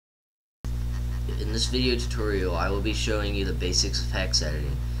In this video tutorial, I will be showing you the basics of hex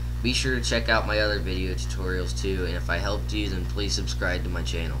editing. Be sure to check out my other video tutorials too, and if I helped you, then please subscribe to my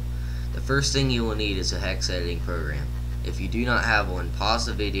channel. The first thing you will need is a hex editing program. If you do not have one, pause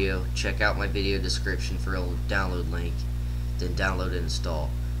the video, check out my video description for a download link, then download and install.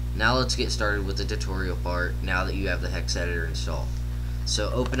 Now let's get started with the tutorial part now that you have the hex editor installed.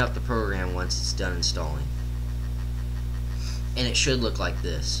 So open up the program once it's done installing. And it should look like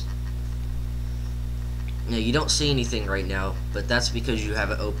this. Now you don't see anything right now, but that's because you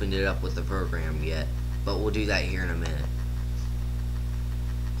haven't opened it up with the program yet. But we'll do that here in a minute.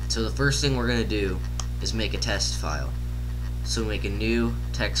 So the first thing we're going to do is make a test file. So make a new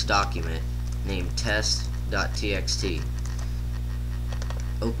text document named test.txt.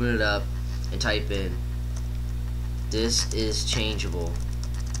 Open it up and type in "this is changeable"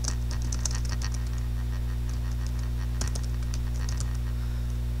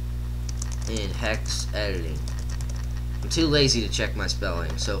 in hex editing. I'm too lazy to check my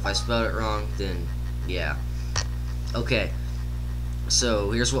spelling, so if I spelled it wrong, then yeah. Okay,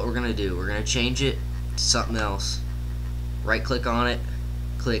 so here's what we're gonna do. We're gonna change it to something else. Right click on it,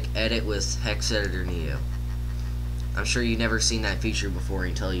 click edit with Hex Editor Neo. I'm sure you've never seen that feature before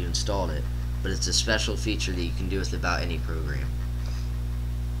until you installed it, but it's a special feature that you can do with about any program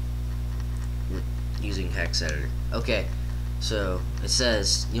using Hex Editor. Okay, so it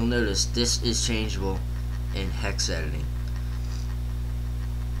says, you'll notice this is changeable in hex editing.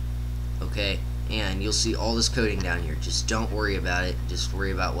 Okay, and you'll see all this coding down here. Just don't worry about it, just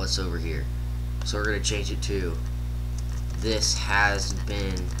worry about what's over here. So we're going to change it to "this has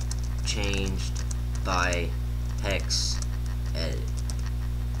been changed by hex edit."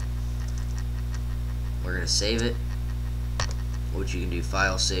 We're going to save it, which you can do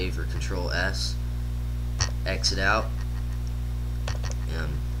File Save or Control S. Exit out and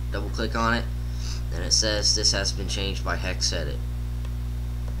double click on it, and it says this has been changed by hex edit.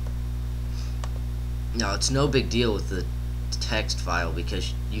 Now it's no big deal with the text file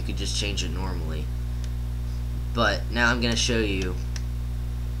because you could just change it normally, but now I'm going to show you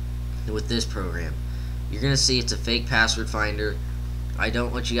with this program. You're going to see it's a fake password finder. I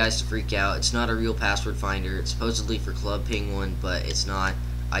don't want you guys to freak out. It's not a real password finder. It's supposedly for Club Penguin, but it's not.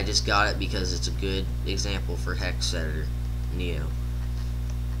 I just got it because it's a good example for Hex Editor Neo.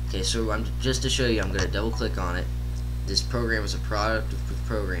 Okay, so just to show you, I'm going to double click on it. This program is a product of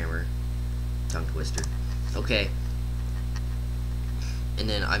Programmer. Tongue twister. Okay. And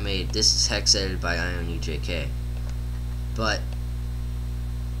then I made this is hex edited by IONUJK. But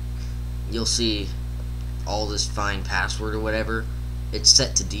you'll see all this find password or whatever. It's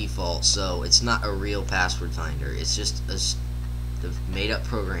set to default, so it's not a real password finder. It's just a made up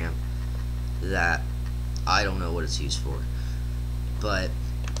program that I don't know what it's used for. But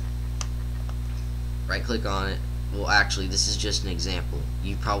right click on it. Well, actually, this is just an example.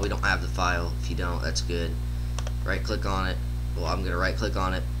 You probably don't have the file. If you don't, that's good. Right click on it. Well, I'm going to right click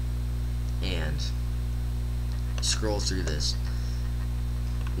on it and scroll through this.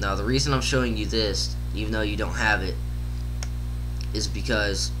 Now, the reason I'm showing you this, even though you don't have it, is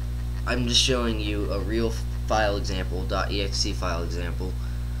because I'm just showing you a real file example, .exe file example,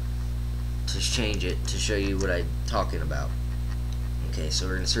 to change it, to show you what I'm talking about. Okay, so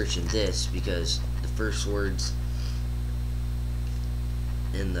we're going to search in this because the first words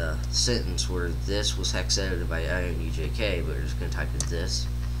in the sentence were "this was hex edited by IONUJK," but we're just going to type in "this,"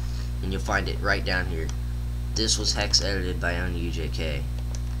 and you'll find it right down here. "This was hex edited by IONUJK.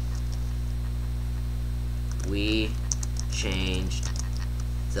 We changed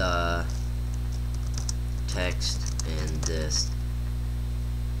the text in this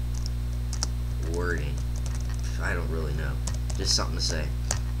wording." I don't really know. Just something to say.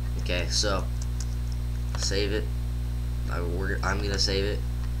 Okay, so save it. I'm going to save it.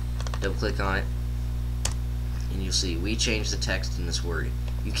 Double click on it. And you'll see we changed the text in this wording.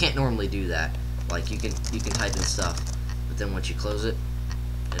 You can't normally do that. Like you can type in stuff, but then once you close it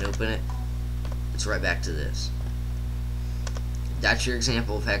and open it, it's right back to this. That's your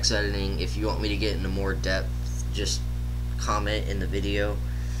example of hex editing. If you want me to get into more depth, just comment in the video,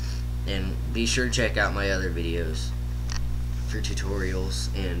 and be sure to check out my other videos for tutorials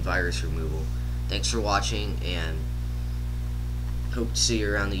and virus removal. Thanks for watching, and hope to see you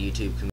around the YouTube community.